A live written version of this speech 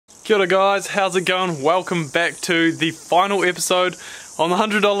Kia ora guys, how's it going? Welcome back to the final episode on the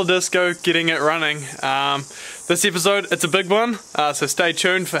 $100 disco, getting it running. This episode, it's a big one, so stay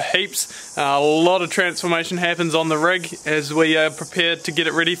tuned for heaps. A lot of transformation happens on the rig as we prepare to get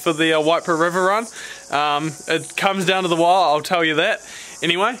it ready for the Waipa River run. It comes down to the wire, I'll tell you that.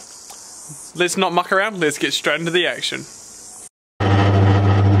 Anyway, let's not muck around, let's get straight into the action.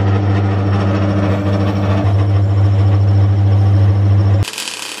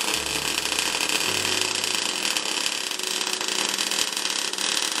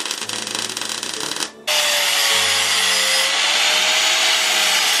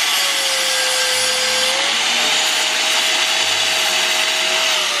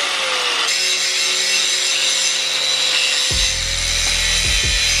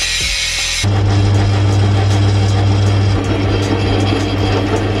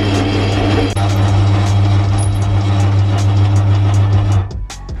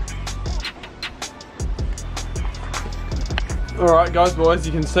 Alright guys, well as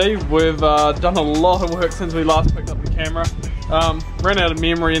you can see we've done a lot of work since we last picked up the camera. Ran out of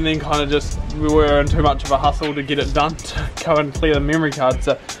memory and then kind of just, we were in too much of a hustle to get it done to go and clear the memory card.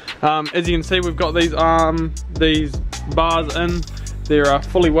 So as you can see we've got these bars in, they're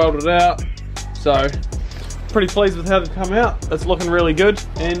fully welded out, so pretty pleased with how they've come out. It's looking really good,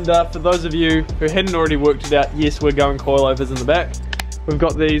 and for those of you who hadn't already worked it out, yes, we're going coilovers in the back. We've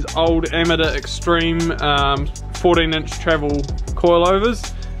got these old Amada Xtreme 14-inch travel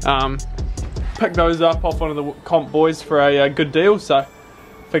coilovers. Picked those up off one of the comp boys for a good deal, so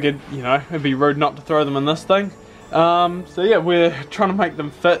figured, you know, it'd be rude not to throw them in this thing. So yeah, we're trying to make them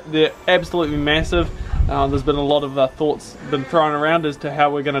fit. They're absolutely massive. There's been a lot of thoughts been thrown around as to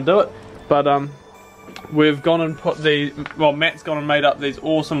how we're going to do it, but we've gone and put these, well, Matt's gone and made up these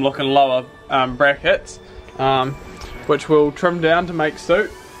awesome looking lower brackets, which we'll trim down to make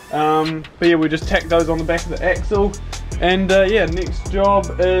suit. But yeah, we just tack those on the back of the axle, and yeah, next job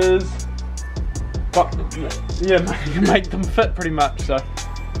is make them fit pretty much. So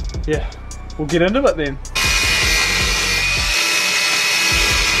yeah, we'll get into it then.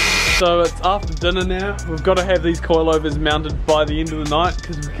 So it's after dinner now. We've got to have these coilovers mounted by the end of the night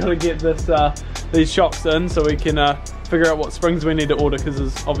because we've got to get this these shocks in so we can figure out what springs we need to order, because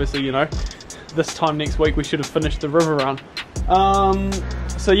there's obviously, you know, this time next week we should have finished the river run.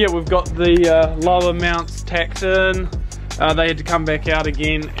 So yeah, we've got the lower mounts tacked in. They had to come back out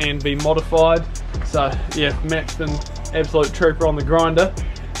again and be modified. So yeah, Matt's been absolute trooper on the grinder.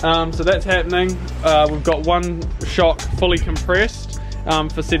 So that's happening. We've got one shock fully compressed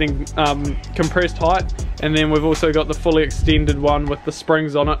for setting compressed height, and then we've also got the fully extended one with the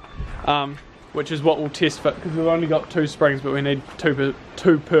springs on it, which is what we'll test fit, because we've only got 2 springs but we need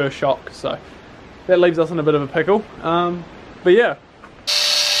two per shock, so that leaves us in a bit of a pickle. But yeah.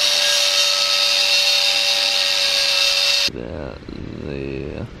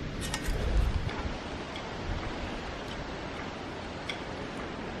 There.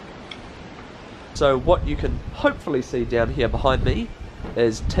 So what you can hopefully see down here behind me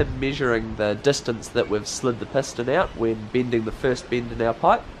is Tim measuring the distance that we've slid the piston out when bending the first bend in our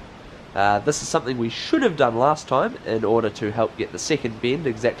pipe. This is something we should have done last time in order to help get the second bend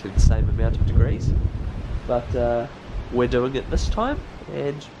exactly the same amount of degrees, but we're doing it this time,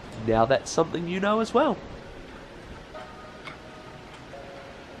 and now that's something you know as well.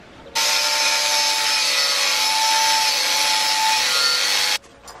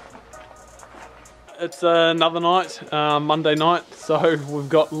 It's another night, Monday night, so we've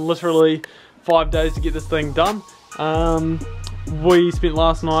got literally 5 days to get this thing done. We spent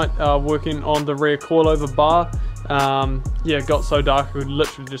last night working on the rear coilover bar. Yeah, it got so dark we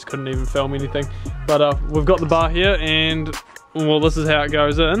literally just couldn't even film anything. But we've got the bar here, and well, this is how it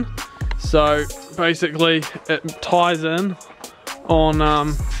goes in. So basically it ties in on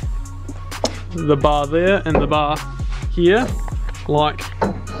the bar there and the bar here, like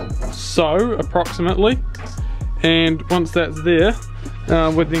so approximately. And once that's there,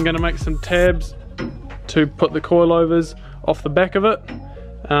 we're then going to make some tabs to put the coilovers off the back of it.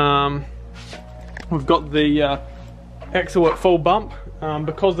 We've got the axle at full bump,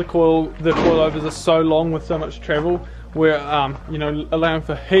 because the coilovers are so long with so much travel. We're you know, allowing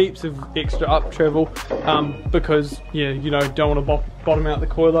for heaps of extra up travel, because yeah, you know, don't want to bottom out the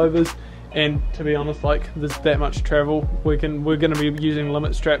coilovers. And to be honest, like, there's that much travel, we're going to be using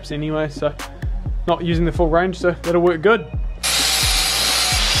limit straps anyway, so not using the full range, so that'll work good.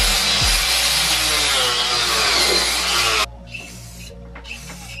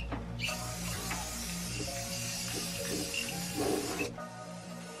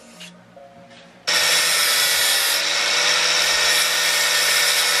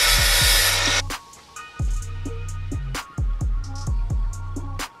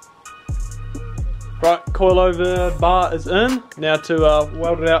 Right, coilover bar is in. Now to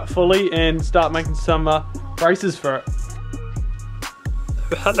weld it out fully and start making some braces for it.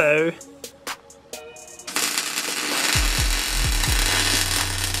 Hello.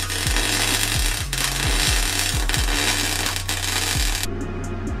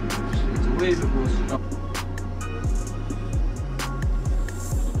 It's a wee bit more strong.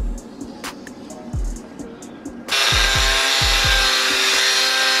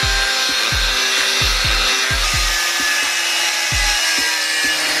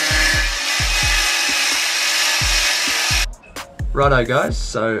 Righto guys,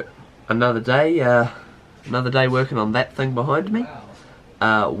 so another day working on that thing behind me.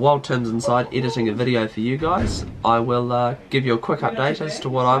 While Tim's inside editing a video for you guys, I will give you a quick update as to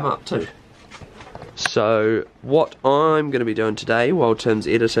what I'm up to. So what I'm going to be doing today while Tim's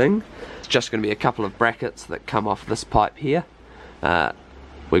editing, it's just going to be a couple of brackets that come off this pipe here. We're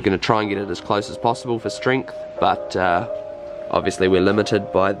going to try and get it as close as possible for strength, but obviously we're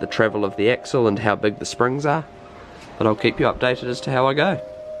limited by the travel of the axle and how big the springs are. But I'll keep you updated as to how I go.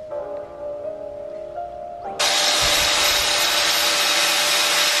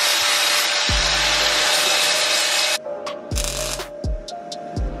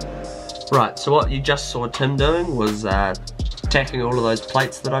 Right, so what you just saw Tim doing was tacking all of those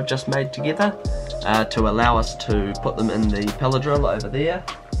plates that I've just made together to allow us to put them in the pillar drill over there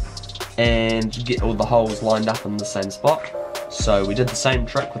and get all the holes lined up in the same spot. So we did the same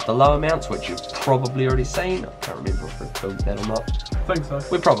trick with the lower mounts, which you've probably already seen. I can't remember if we filmed that or not. I think so.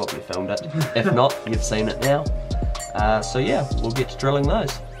 We probably filmed it. If not, you've seen it now. So yeah, we'll get to drilling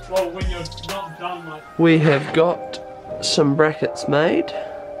those. Well, when you're not done, mate. We have got some brackets made,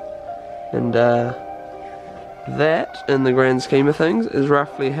 and that, in the grand scheme of things, is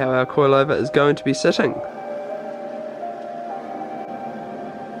roughly how our coilover is going to be sitting.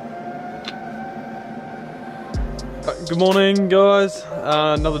 Good morning guys,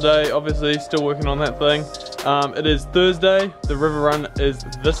 another day, obviously still working on that thing. It is Thursday, the river run is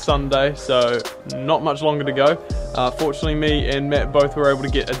this Sunday, so not much longer to go. Fortunately me and Matt both were able to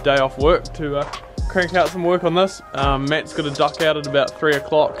get a day off work to crank out some work on this. Matt's got to duck out at about 3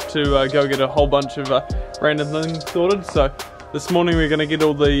 o'clock to go get a whole bunch of random things sorted. So this morning we're going to get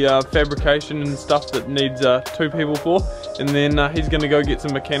all the fabrication and stuff that needs 2 people for, and then he's going to go get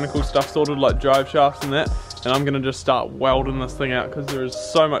some mechanical stuff sorted like drive shafts and that. And I'm going to just start welding this thing out because there is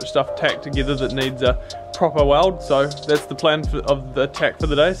so much stuff tacked together that needs a proper weld. So that's the plan of the tack for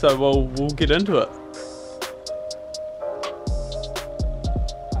the day, so we'll get into it.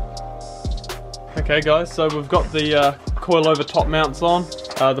 Okay guys, so we've got the coilover top mounts on.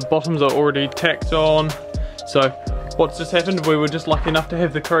 The bottoms are already tacked on. So what's just happened, we were just lucky enough to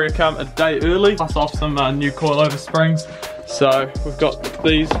have the courier come a day early, plus off some new coilover springs. So we've got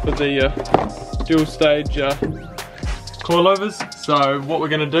these for the dual stage coilovers. So what we're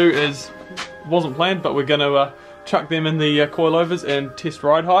going to do is, wasn't planned, but we're going to chuck them in the coilovers and test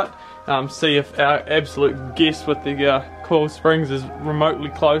ride height, see if our absolute guess with the coil springs is remotely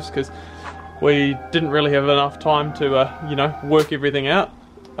close, because we didn't really have enough time to you know, work everything out.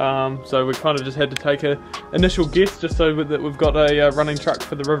 So we kind of just had to take an initial guess just so that we've got a running truck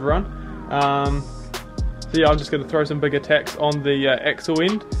for the river run. So yeah, I'm just going to throw some bigger tacks on the axle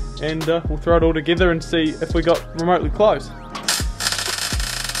end, and we'll throw it all together and see if we got remotely close.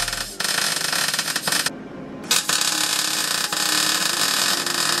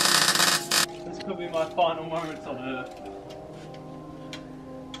 This could be my final moments on Earth.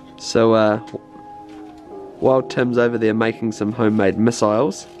 So while Tim's over there making some homemade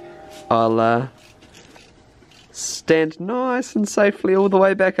missiles, I'll stand nice and safely all the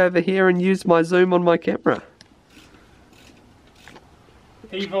way back over here and use my zoom on my camera.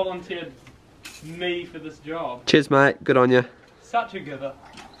 He volunteered me for this job. Cheers mate, good on you. Such a giver.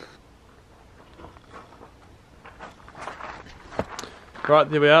 Right,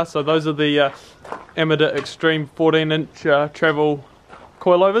 there we are. So those are the Amada Xtreme 14-inch travel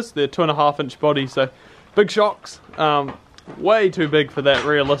coilovers. They're 2.5-inch body, so big shocks. Way too big for that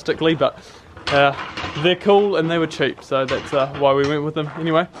realistically, but they're cool and they were cheap, so that's why we went with them.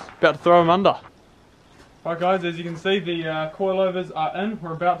 Anyway, about to throw them under. Right guys, as you can see, the coilovers are in.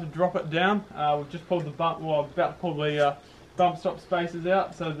 We're about to drop it down. We've just pulled the bump, well, about to pull the bump stop spacers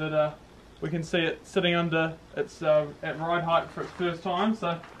out so that we can see it sitting under its at ride height for its first time.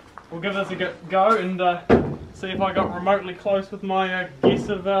 So we'll give this a go and see if I got remotely close with my guess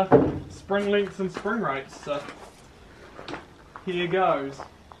of spring lengths and spring rates. So here goes.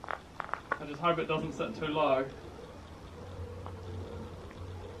 I just hope it doesn't sit too low.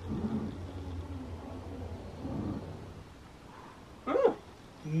 Ooh,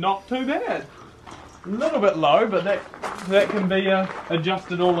 not too bad. a little bit low, but that can be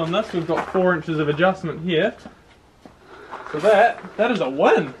adjusted all in this. We've got 4 inches of adjustment here. So that is a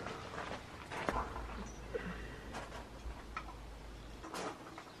win.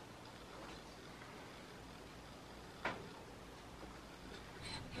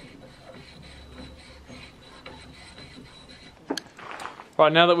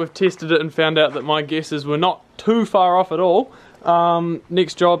 Right, now that we've tested it and found out that my guesses were not too far off at all,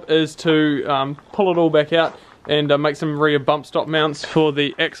 next job is to pull it all back out and make some rear bump stop mounts for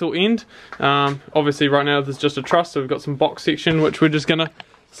the axle end. Obviously right now there's just a truss, so we've got some box section which we're just going to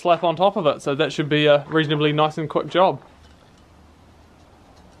slap on top of it, so that should be a reasonably nice and quick job.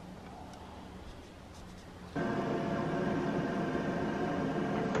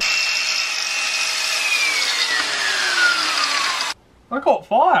 I caught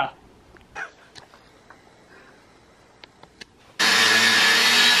fire!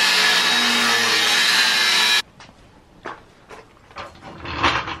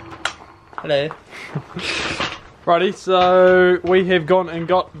 Hello. Righty, so we have gone and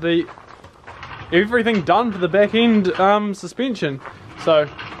got everything done for the back end suspension. So,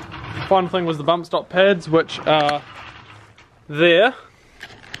 final thing was the bump stop pads, which are there.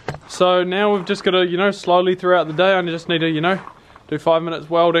 So now we've just got to, slowly throughout the day, I just need to, do 5 minutes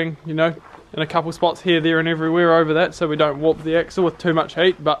welding, in a couple spots here, there and everywhere over that, so we don't warp the axle with too much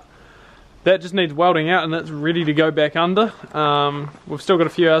heat, but that just needs welding out and that's ready to go back under. We've still got a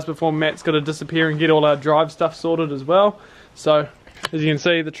few hours before Matt's got to disappear and get all our drive stuff sorted as well. So, as you can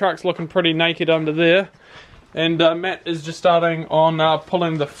see, the truck's looking pretty naked under there. And Matt is just starting on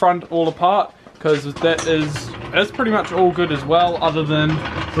pulling the front all apart, because that's pretty much all good as well, other than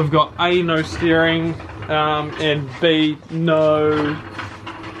we've got A, no steering, and B, no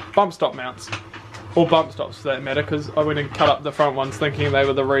bump stop mounts, or bump stops for that matter, because I went and cut up the front ones thinking they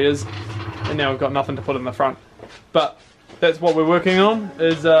were the rears, and now we've got nothing to put in the front. But that's what we're working on,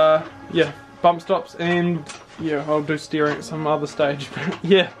 is yeah, bump stops, and yeah, I'll do steering at some other stage. But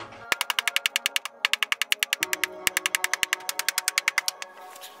yeah.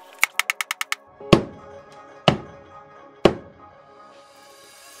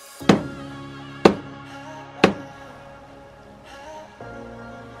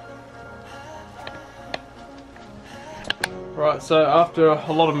 Right, so after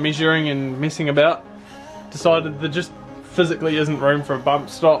a lot of measuring and messing about, decided there just physically isn't room for a bump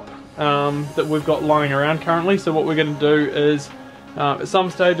stop that we've got lying around currently. So what we're going to do is, at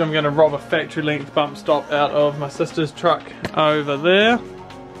some stage I'm going to rob a factory length bump stop out of my sister's truck over there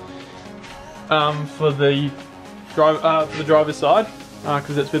for the driver's side,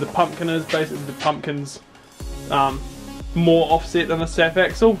 because that's where the pumpkin is. Basically the pumpkin's more offset than a SAF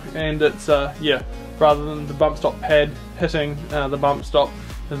axle, and it's yeah, rather than the bump stop pad hitting the bump stop,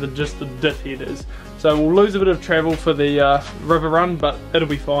 just the diff head is. So we'll lose a bit of travel for the river run, but it'll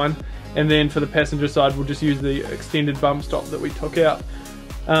be fine. And then for the passenger side, we'll just use the extended bump stop that we took out,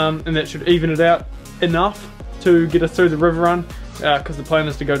 and that should even it out enough to get us through the river run, because the plan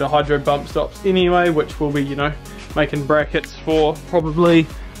is to go to hydro bump stops anyway, which will be, making brackets for probably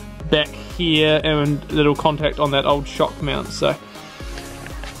back here, and it'll contact on that old shock mount. So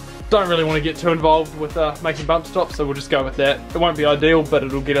don't really want to get too involved with making bump stops, so we'll just go with that. It won't be ideal, but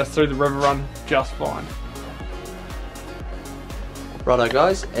it'll get us through the river run just fine. Righto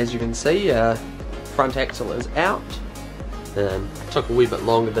guys, as you can see, front axle is out. Took a wee bit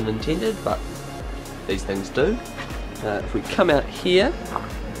longer than intended, but these things do. If we come out here,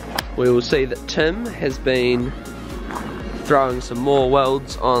 we will see that Tim has been throwing some more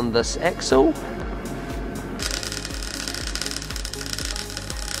welds on this axle.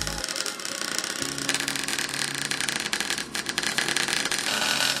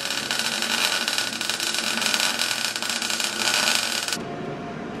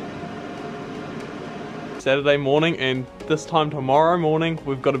 Saturday morning, and this time tomorrow morning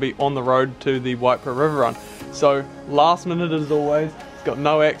we've got to be on the road to the Waipara River Run. So last minute as always, it's got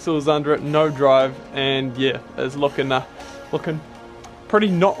no axles under it, no drive, and yeah, it's looking pretty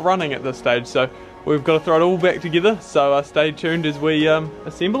not running at this stage. So we've got to throw it all back together, so stay tuned as we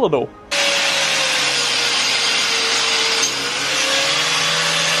assemble it all.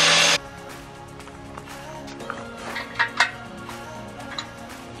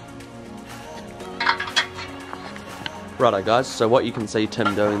 Righto guys, so what you can see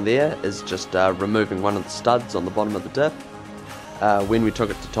Tim doing there is just removing one of the studs on the bottom of the diff. When we took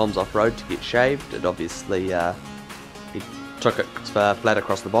it to Tom's off-road to get shaved, it obviously, he took it flat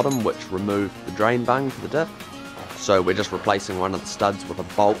across the bottom, which removed the drain bung for the diff. So we're just replacing one of the studs with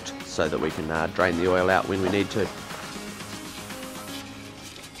a bolt so that we can drain the oil out when we need to.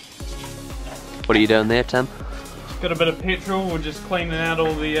 What are you doing there, Tim? Got a bit of petrol. We're just cleaning out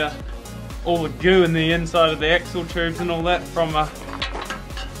all the goo in the inside of the axle tubes and all that from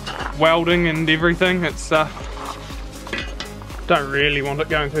welding and everything. It's don't really want it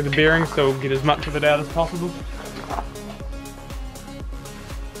going through the bearings, so we'll get as much of it out as possible.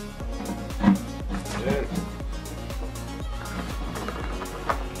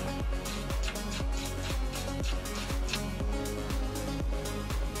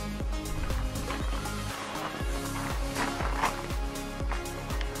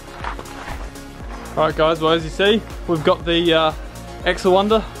 Alright guys, well as you see, we've got the axle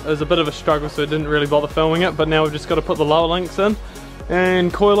under. It was a bit of a struggle, so it didn't really bother filming it, but now we've just got to put the lower links in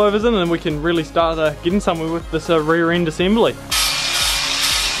and coilovers in, and we can really start getting somewhere with this rear end assembly.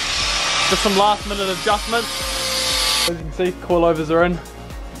 Just some last minute adjustments. As you can see, coilovers are in.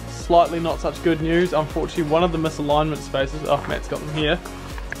 Slightly not such good news. Unfortunately, one of the misalignment spaces, oh, Matt's got them here.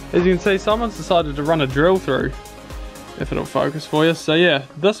 As you can see, someone's decided to run a drill through, if it'll focus for you. So yeah,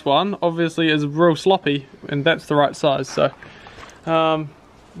 this one obviously is real sloppy, and that's the right size. So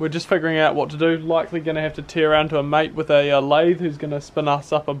we're just figuring out what to do. Likely going to have to tear around to a mate with a lathe who's going to spin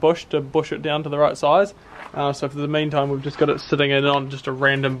us up a bush to bush it down to the right size. So for the meantime, we've just got it sitting in on just a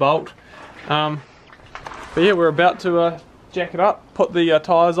random bolt. But yeah, we're about to jack it up, put the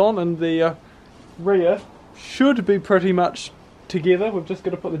tyres on, and the rear should be pretty much together. We've just got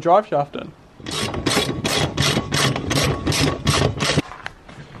to put the drive shaft in.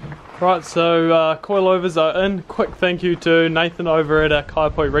 Right, so coilovers are in. Quick thank you to Nathan over at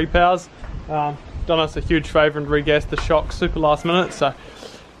Kaipoi Repowers. Done us a huge favour and regassed the shock super last minute, so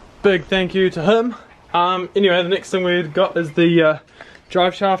big thank you to him. Anyway, the next thing we've got is the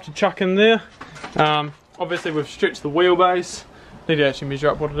drive shaft to chuck in there. Obviously we've stretched the wheelbase. Need to actually measure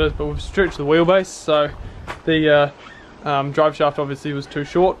up what it is, but we've stretched the wheelbase, so the drive shaft obviously was too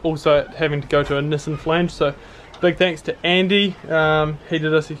short. Also having to go to a Nissan flange, so big thanks to Andy. He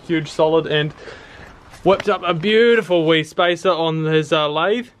did us a huge solid and whipped up a beautiful wee spacer on his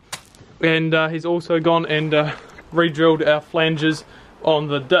lathe, and he's also gone and re-drilled our flanges on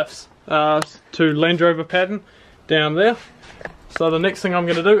the diffs to Land Rover pattern down there. So the next thing I'm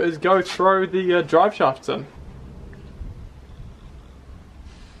going to do is go throw the drive shafts in.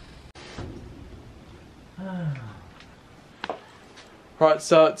 Right,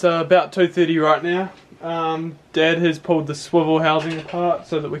 so it's about 2:30 right now. Dad has pulled the swivel housing apart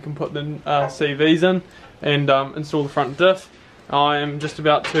so that we can put the CVs in and install the front diff. I am just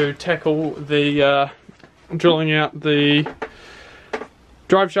about to tackle the drilling out the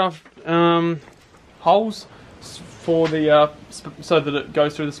drive shaft holes for the so that it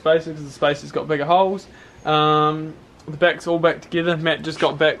goes through the spacer, because the spacer's got bigger holes. The back's all back together. Matt just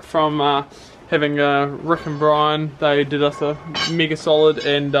got back from having Rick and Brian. They did us a mega solid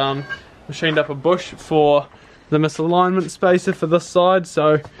and machined up a bush for the misalignment spacer for this side,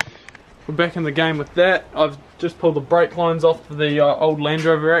 so we're back in the game with that. I've just pulled the brake lines off the old Land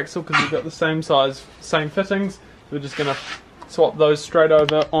Rover axle because we've got the same size, same fittings. We're just going to swap those straight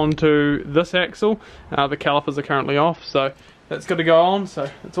over onto this axle. The calipers are currently off, so that's got to go on. So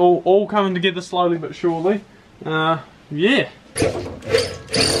it's all coming together slowly but surely. Yeah.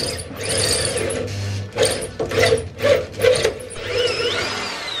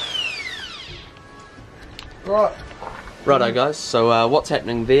 Righto guys, so what's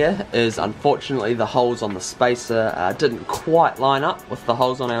happening there is unfortunately the holes on the spacer didn't quite line up with the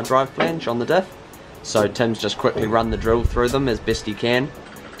holes on our drive flange on the diff. So Tim's just quickly run the drill through them as best he can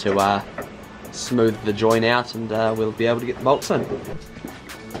to smooth the joint out, and we'll be able to get the bolts in.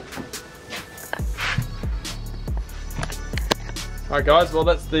 Alright guys, well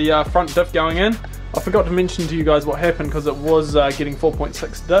that's the front diff going in. I forgot to mention to you guys what happened because it was getting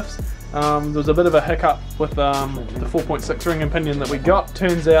 4.6 diffs. There was a bit of a hiccup with the 4.6 ring and pinion that we got.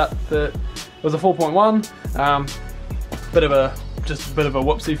 Turns out that it was a 4.1. Just a bit of a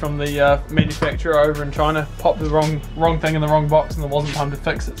whoopsie from the manufacturer over in China. Popped the wrong thing in the wrong box, and there wasn't time to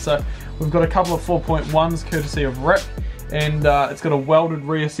fix it. So we've got a couple of 4.1s courtesy of Rick, and it's got a welded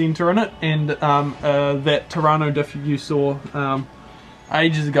rear centre in it, and that Toronto diff you saw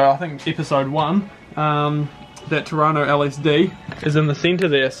ages ago, I think episode 1. That Toronto LSD is in the centre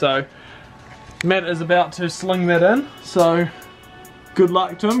there, so Matt is about to sling that in, so good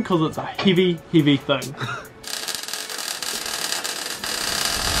luck to him because it's a heavy thing.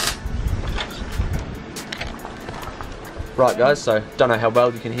 Right guys, so don't know how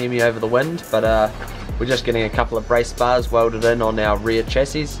well you can hear me over the wind, but we're just getting a couple of brace bars welded in on our rear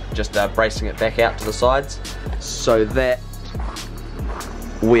chassis, just bracing it back out to the sides so that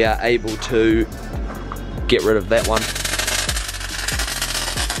we are able to get rid of that one.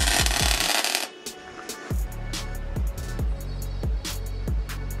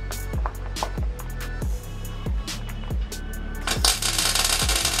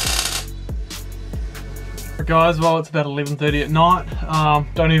 Right guys, well it's about 11:30 at night.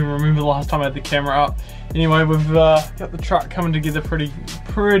 Don't even remember the last time I had the camera up. Anyway, we've got the truck coming together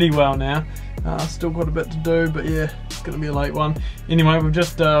pretty well now. Still got a bit to do, but yeah, it's gonna be a late one. Anyway, we've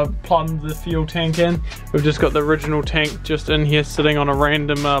just plumbed the fuel tank in. We've just got the original tank just in here sitting on a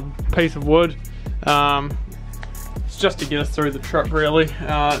random piece of wood. It's just to get us through the trip really.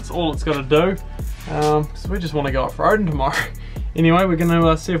 It's all it's got to do. So we just want to go off-roading tomorrow. Anyway, we're going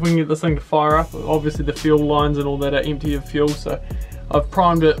to see if we can get this thing to fire up. Obviously the fuel lines and all that are empty of fuel, so I've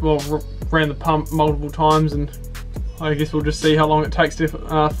primed it, well, ran the pump multiple times, and I guess we'll just see how long it takes to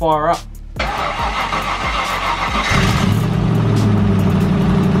fire up.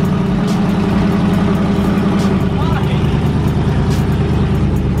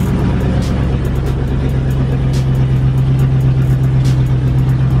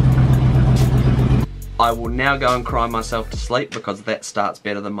 I will now go and cry myself to sleep because that starts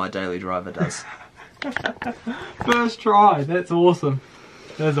better than my daily driver does. First try, that's awesome.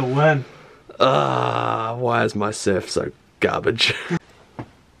 There's a win. Why is my surf so garbage?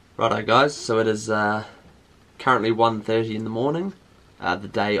 Righto guys, so it is currently 1:30 in the morning, the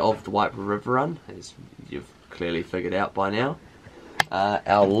day of the White River Run, as you've clearly figured out by now.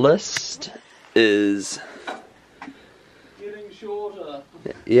 Our list is... shorter.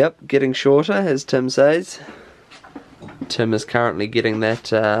 Yep, getting shorter, as Tim says. Tim is currently getting that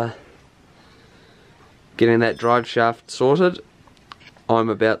drive shaft sorted. I'm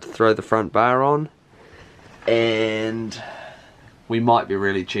about to throw the front bar on, and we might be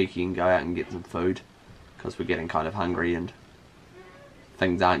really cheeky and go out and get some food because we're getting kind of hungry and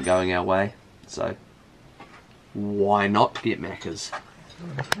things aren't going our way. So why not get Macca's?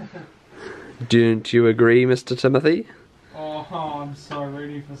 Don't you agree, Mr. Timothy? Oh, I'm so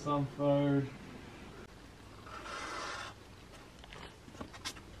ready for some food.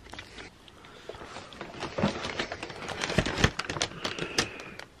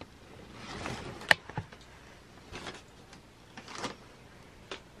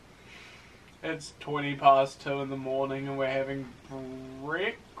 It's 2:20 in the morning and we're having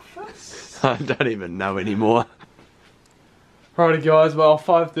breakfast? I don't even know anymore. Righty guys, well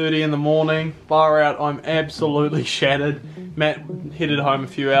 5:30 in the morning, bar out, I'm absolutely shattered. Matt headed home a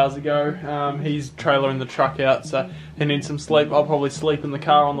few hours ago. He's trailering the truck out, so he needs some sleep. I'll probably sleep in the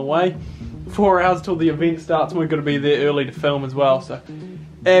car on the way. 4 hours till the event starts and we've got to be there early to film as well, so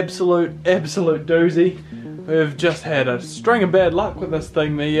absolute doozy. We've just had a string of bad luck with this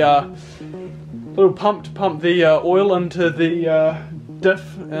thing. The little pump to pump the oil into the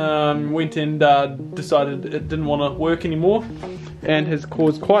diff went and decided it didn't want to work anymore and has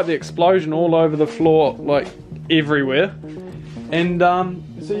caused quite the explosion all over the floor, like everywhere. And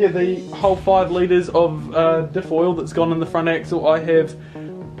so yeah, the whole 5 litres of diff oil that's gone in the front axle I have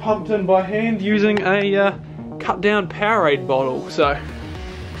pumped in by hand using a cut down Powerade bottle. So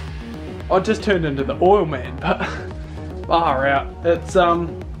I just turned into the oil man, but far out.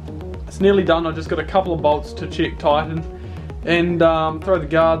 It's nearly done. I just got a couple of bolts to check tighten and throw the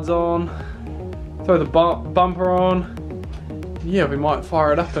guards on, throw the bumper on. Yeah, we might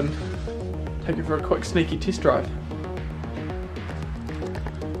fire it up and take it for a quick sneaky test drive.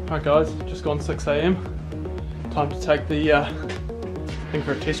 Alright guys, just gone 6 AM. Time to take the thing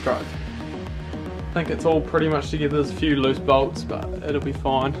for a test drive. I think it's all pretty much together. There's a few loose bolts, but it'll be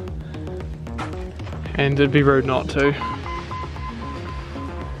fine. And it'd be rude not to.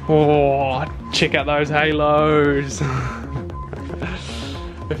 Oh, check out those halos.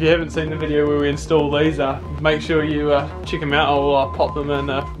 If you haven't seen the video where we install these, make sure you check them out. I'll pop them in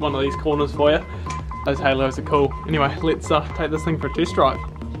one of these corners for you. Those halos are cool. Anyway, let's take this thing for a test drive.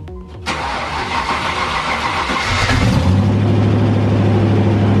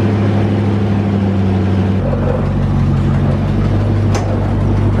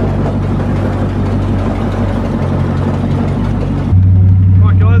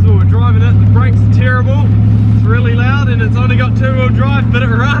 It's only got 2-wheel drive, but it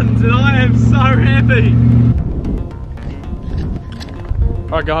runs and I am so happy.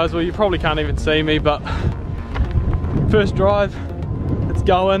 Alright guys, well you probably can't even see me, but first drive, it's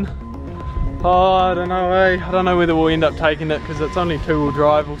going. Oh, I don't know, I don't know whether we'll end up taking it because it's only 2-wheel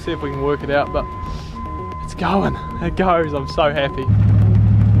drive. We'll see if we can work it out, but it's going, it goes, I'm so happy.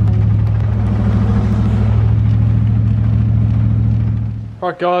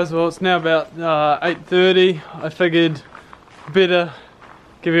 Right guys, well it's now about 8:30. I figured better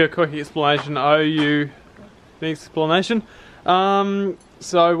give you a quick explanation. I owe you an explanation.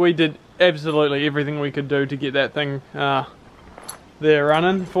 So we did absolutely everything we could do to get that thing there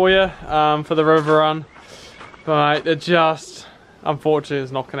running for you for the river run, but it just unfortunately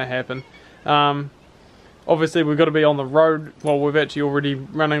is not going to happen. obviously we've got to be on the road. Well, we've actually already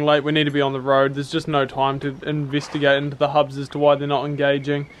running late. We need to be on the road. There's just no time to investigate into the hubs as to why they're not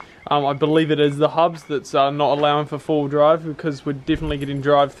engaging. I believe it is the hubs that's not allowing for full drive, because we're definitely getting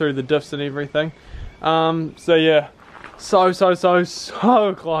drive through the diffs and everything. So yeah, so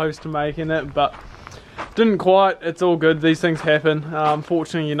close to making it, but didn't quite. It's all good, these things happen.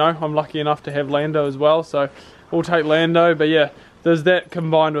 Fortunately, you know, I'm lucky enough to have Lando as well, so we'll take Lando. But yeah, there's that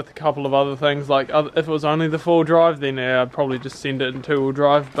combined with a couple of other things, like if it was only the full drive, then yeah, I'd probably just send it in two-wheel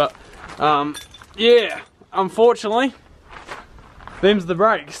drive. But yeah, unfortunately, them's the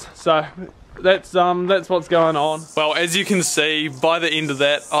brakes. So that's what's going on. Well, as you can see, by the end of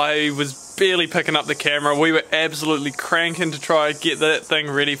that, I was barely picking up the camera. We were absolutely cranking to try and get that thing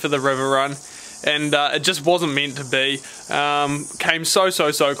ready for the river run, and it just wasn't meant to be. Came so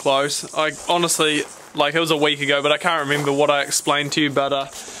close. I honestly, like, it was a week ago, but I can't remember what I explained to you, but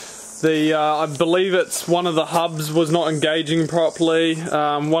I believe it's one of the hubs was not engaging properly,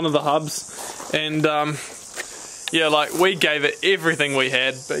 one of the hubs, and yeah, like, we gave it everything we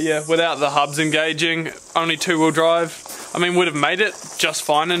had, but yeah, without the hubs engaging, only two-wheel drive, I mean, we'd have made it just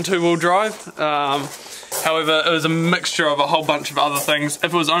fine in two-wheel drive. However, it was a mixture of a whole bunch of other things.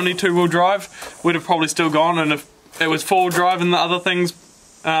 If it was only two-wheel drive, we'd have probably still gone, and if it was four-wheel drive and the other things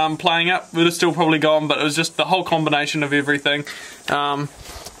playing up, we'd have still probably gone, but it was just the whole combination of everything.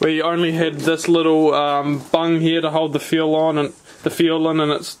 We only had this little bung here to hold the fuel on, and the fuel in,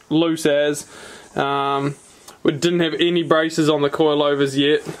 and it's loose as. We didn't have any braces on the coilovers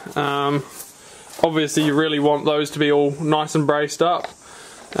yet. Obviously you really want those to be all nice and braced up.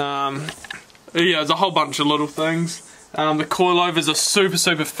 Yeah, there's a whole bunch of little things. The coilovers are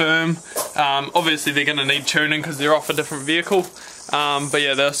super firm. Obviously they're going to need tuning because they're off a different vehicle. But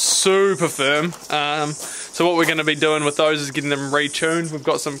yeah, they're super firm. So what we're going to be doing with those is getting them retuned. We've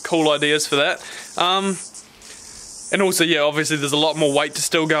got some cool ideas for that. And also, yeah, obviously there's a lot more weight to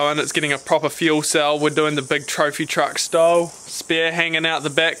still go in. It's getting a proper fuel cell. We're doing the big trophy truck style spare hanging out the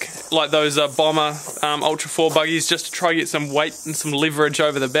back, like those bomber Ultra 4 buggies, just to try to get some weight and some leverage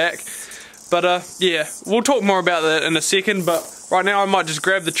over the back. But yeah, we'll talk more about that in a second, but right now I might just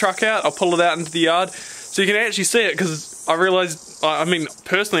grab the truck out, I'll pull it out into the yard so you can actually see it, because I realised, I mean,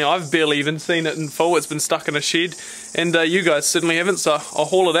 personally I've barely even seen it in full. It's been stuck in a shed, and you guys certainly haven't, so I'll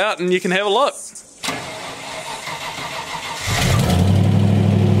haul it out and you can have a look.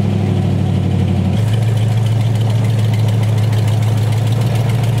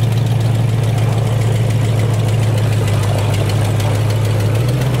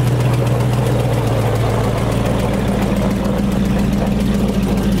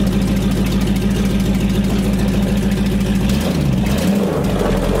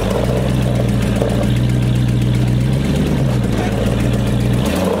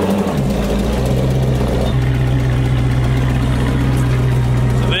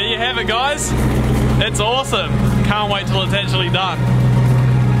 Guys, it's awesome. Can't wait till it's actually done.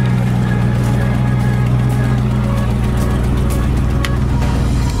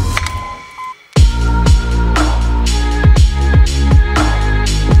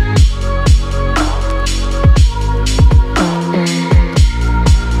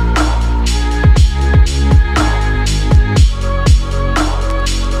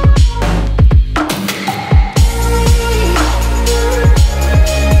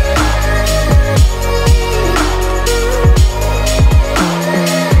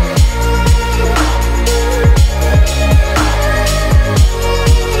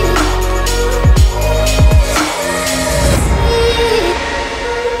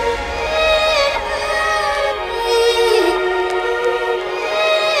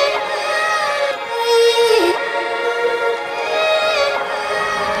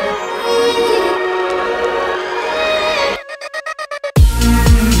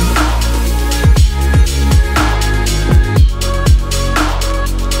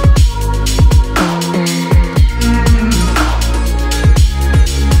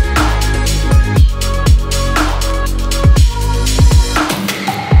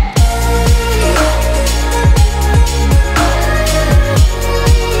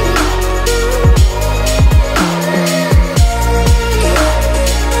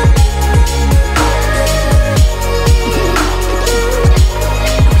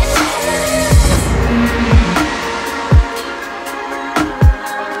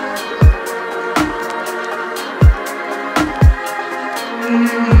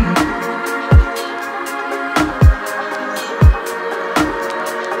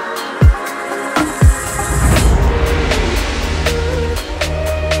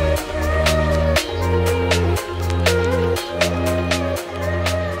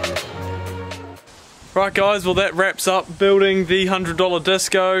 Right guys, well that wraps up building the $100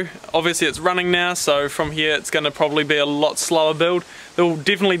 disco. Obviously it's running now, so from here it's going to probably be a lot slower build. There will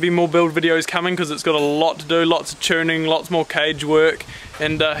definitely be more build videos coming because it's got a lot to do, lots of tuning, lots more cage work,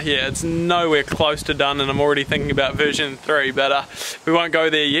 and yeah, it's nowhere close to done, and I'm already thinking about version 3, but we won't go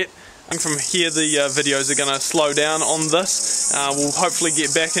there yet. From here the videos are going to slow down on this. We'll hopefully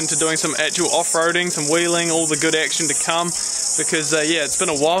get back into doing some actual off-roading, some wheeling, all the good action to come, because yeah, it's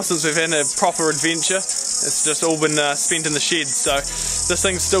been a while since we've had a proper adventure. It's just all been spent in the shed, so this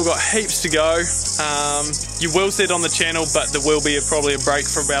thing's still got heaps to go. You will see it on the channel, but there will be probably a break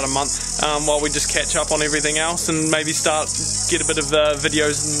for about a month while we just catch up on everything else and maybe get a bit of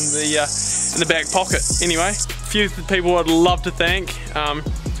videos in the back pocket. Anyway, a few people I'd love to thank.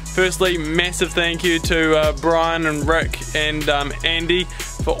 Firstly, massive thank you to Brian and Rick and Andy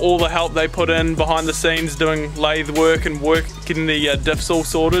for all the help they put in behind the scenes doing lathe work and getting the diffs all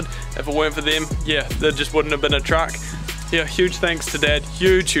sorted. If it weren't for them, yeah, there just wouldn't have been a truck. Yeah, huge thanks to Dad,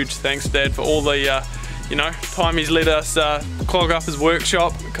 huge thanks to Dad for all the you know, time he's let us clog up his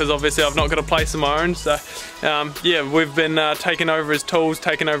workshop, because obviously I've not got a place of my own. So yeah, we've been taking over his tools,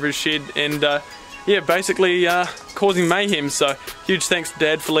 taking over his shed, and yeah, basically causing mayhem. So huge thanks to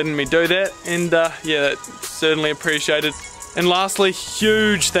Dad for letting me do that, and yeah, that's certainly appreciated. And lastly,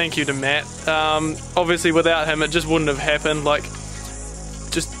 huge thank you to Matt. Obviously without him it just wouldn't have happened. Like,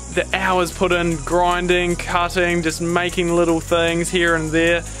 just the hours put in grinding, cutting, just making little things here and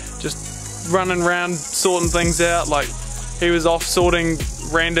there, just running around sorting things out. Like, he was off sorting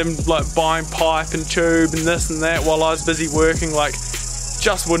random, like buying pipe and tube and this and that while I was busy working. Like,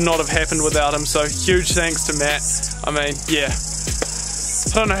 just would not have happened without him, so huge thanks to Matt. I mean, yeah,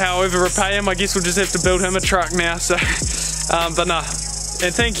 I don't know how I'll ever repay him. I guess we'll just have to build him a truck now, so but nah,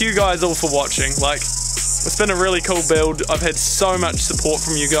 and thank you guys all for watching. Like, it's been a really cool build. I've had so much support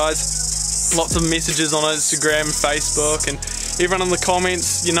from you guys, lots of messages on Instagram, Facebook, and everyone in the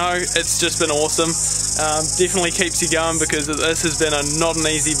comments. You know, it's just been awesome. Definitely keeps you going, because this has been not an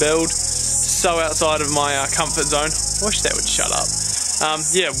easy build, so outside of my comfort zone. Wish that would shut up.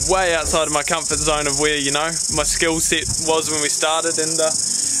 Yeah, way outside of my comfort zone of where, you know, my skill set was when we started, and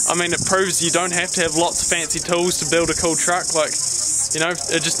I mean, it proves you don't have to have lots of fancy tools to build a cool truck. Like, you know,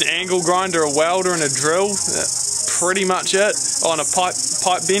 just an angle grinder, a welder and a drill, pretty much it, on a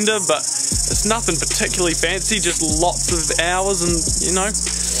pipe bender, but it's nothing particularly fancy, just lots of hours and, you know,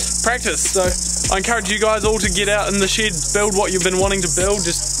 practice. So I encourage you guys all to get out in the shed, build what you've been wanting to build,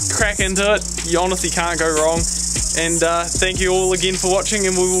 just crack into it. You honestly can't go wrong. And thank you all again for watching,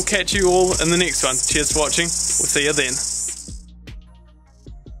 and we will catch you all in the next one. Cheers for watching. We'll see you then.